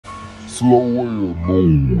slow way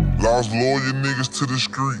alone. Lost loyal niggas to the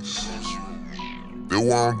streets. They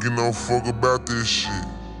won't get no fuck about this shit.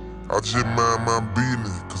 I just mind my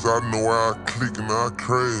business, cause I know I click and I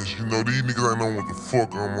crash. You know, these niggas ain't know what the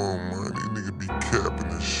fuck I'm on, man. These niggas be capping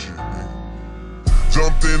this shit, man.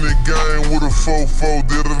 Jumped in the game with a 4-4,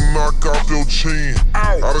 did a knock off your chin.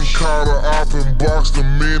 I done caught her off and boxed him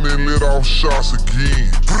in and let off shots again.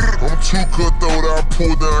 I'm too cutthroat, I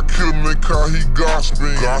pulled down, killed him, they call he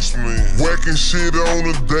gossiping. Whacking shit on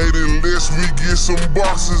a daily list, we get some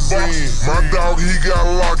boxes in. My dog, he got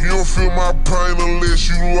locked, you don't feel my pain unless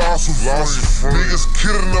you lost a friend. Niggas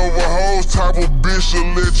kidding over hoes, type of bitch will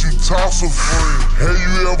let you toss a friend. Have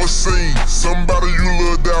you ever seen somebody you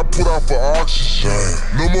loved out put off an oxygen?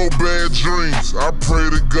 No more bad dreams, I pray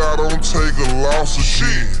to God I don't take a loss of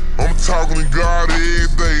shit. I'm talking to God every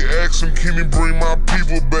day, ask him can he bring my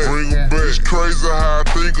people back. Bring them back. It's crazy how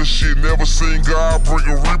I think of shit, never seen God bring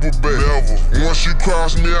a reaper back. Never. Once you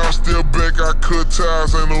cross me, I step back, I cut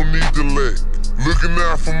ties, ain't no need to let. Looking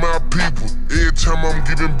out for my people, every time I'm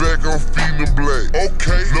giving back, I'm feeding them black.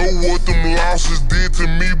 Okay, know what them losses did to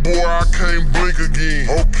me, boy, I can't blink again.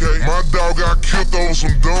 Okay, my dog got killed over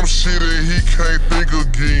some dumb shit and he can't think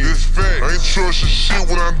again. It's fact, I ain't trusting shit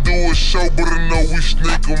when I do a show, but I know we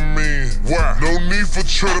sneak them in. Why? No need for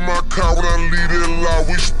treading my car when I leave that lot,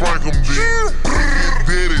 we spank them then.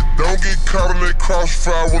 Did it, don't get caught in that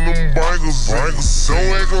crossfire when them bangers in.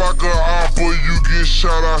 Don't act like a opera, you get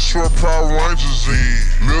shot, I swear Power Rangers.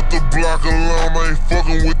 Left the block alone, ain't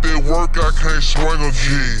fucking with that work, I can't swing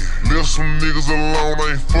again. Left some niggas alone,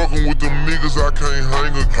 ain't fucking with them niggas, I can't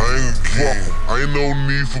hang again. Ain't no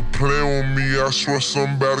need for playing with me, I swear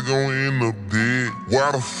somebody gon' end up dead.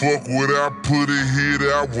 Why the fuck would I put it head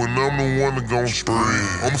out when I'm the one that gon' spread?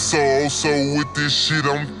 I'm so with this shit,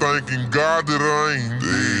 I'm thanking God that I ain't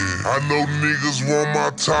dead. I know niggas want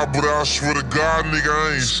my top, but I swear to God, nigga,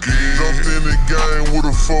 I ain't scared. Jumped in the game with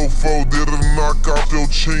a 4-4, did a knock off your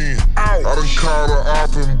chin. I done caught her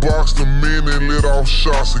off and boxed him in and let off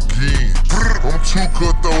shots again. I'm too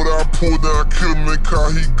cutthroat, I pulled down, killed him, they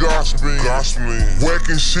call he gossiping.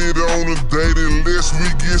 Whacking shit on a daily list, we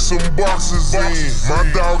get some boxes in. My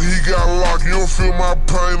dog, he got locked, you don't feel my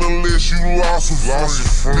pain unless you lost a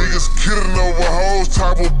friend. Niggas kidding over hoes,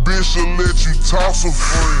 type of bitch will let you toss a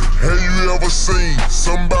friend. Have you ever seen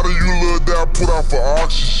somebody you loved out put off an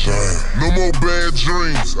oxygen? No more bad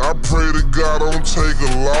dreams, I pray to God I don't take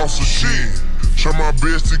a loss of shit. Try my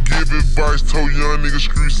best to give advice, told young niggas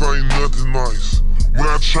streets ain't nothing nice. When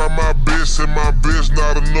I try my best and my best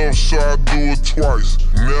not enough, so I do it twice.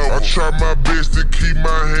 Never. I try my best to keep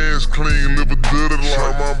my hands clean, live a dirty life.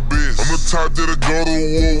 Try my best. I'm the type that'll go to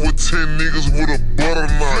war with 10 niggas with a butter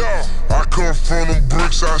knife. I come from them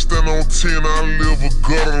bricks, I stand on 10, I live a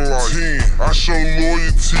gutter life. I show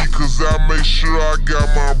loyalty cause I make sure I got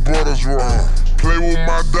my brothers right. Play with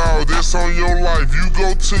my dog, that's on your life, you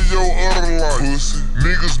go to your other life. Pussy.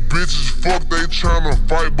 Niggas, bitches, fuck, they tryna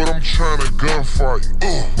fight, but I'm tryna gunfight.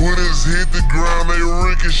 Bullets hit the ground, they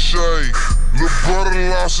ricochet. Lil' brother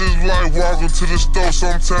lost his life walking to the store,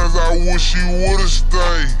 sometimes I wish he would've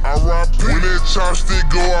stayed. When that chopstick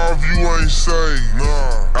go off, you ain't safe.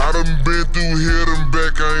 Nah. I done been through here and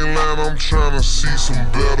back, I ain't lying, I'm tryna see some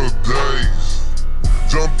better days.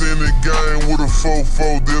 Jumped in the game with a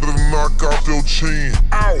 4-4, did a knock off your chin.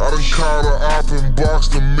 I done caught her off and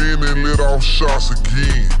boxed him in and let off shots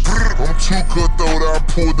again. I'm too cutthroat, I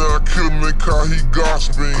pulled down, killed him, they call he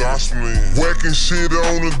gossiping. Whacking shit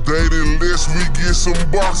on a daily list, we get some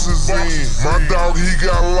boxes in. My dog, he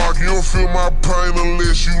got locked, you don't feel my pain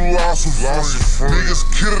unless you lost a friend. Niggas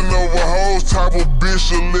kidding over hoes, type of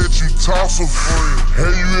bitch will let you toss a friend.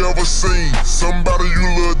 Have you ever seen somebody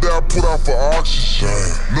you loved out put off an oxygen?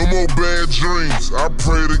 No more bad dreams, I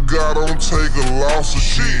pray to God I don't take a loss of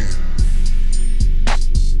shit.